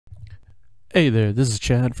Hey there, this is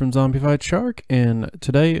Chad from Zombie Fight Shark, and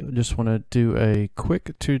today I just want to do a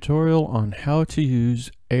quick tutorial on how to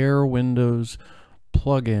use Airwindows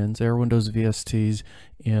plugins, Airwindows VSTs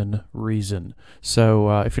in Reason.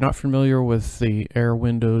 So if you're not familiar with the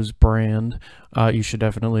Airwindows brand, you should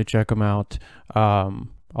definitely check them out. I'll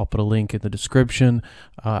put a link in the description.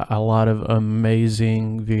 A lot of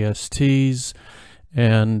amazing VSTs.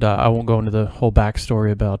 And I won't go into the whole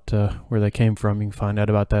backstory about where they came from. You can find out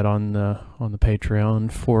about that on the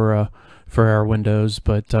Patreon for Airwindows.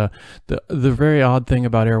 But the very odd thing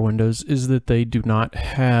about Airwindows is that they do not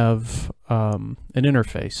have an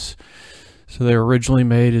interface. So they were originally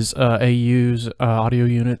made as AUs, audio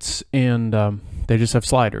units, and they just have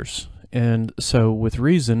sliders. And so with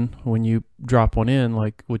Reason, when you drop one in,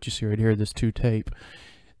 like what you see right here, this 2 tape,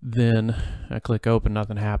 then I click open,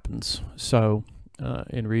 nothing happens. So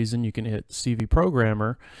in Reason, you can hit CV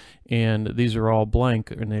Programmer, and these are all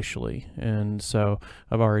blank initially, and so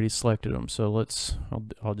I've already selected them. So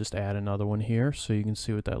I'll just add another one here so you can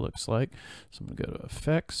see what that looks like. So I'm gonna go to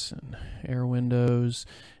Effects and Airwindows,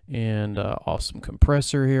 and awesome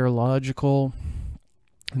compressor here, Logical.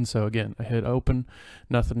 And so again, I hit open,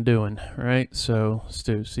 nothing doing, right? So let's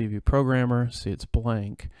do CV Programmer, see it's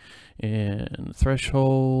blank, and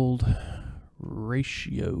threshold,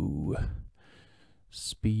 ratio,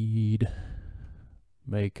 speed,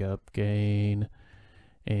 makeup, gain,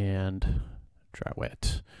 and dry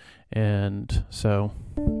wet. And so,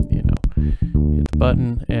 hit the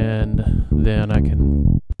button, and then I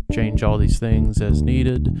can change all these things as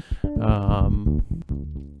needed.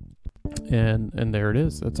 And there it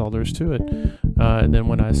is. That's all there is to it. And then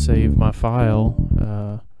when I save my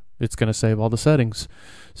file, it's going to save all the settings.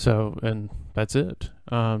 So, and that's it.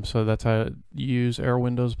 So that's how you use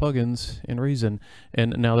Airwindows plugins in Reason.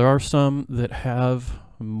 And now there are some that have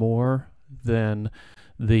more than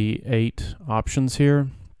the 8 options here,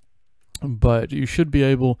 but you should be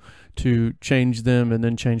able to change them and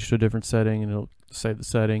then change to a different setting, and it'll save the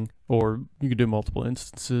setting. Or you could do multiple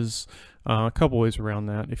instances, a couple ways around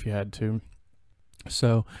that if you had to.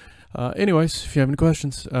 So anyways, if you have any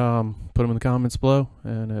questions, put them in the comments below,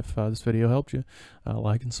 and if this video helped you,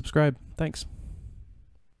 like and subscribe. Thanks.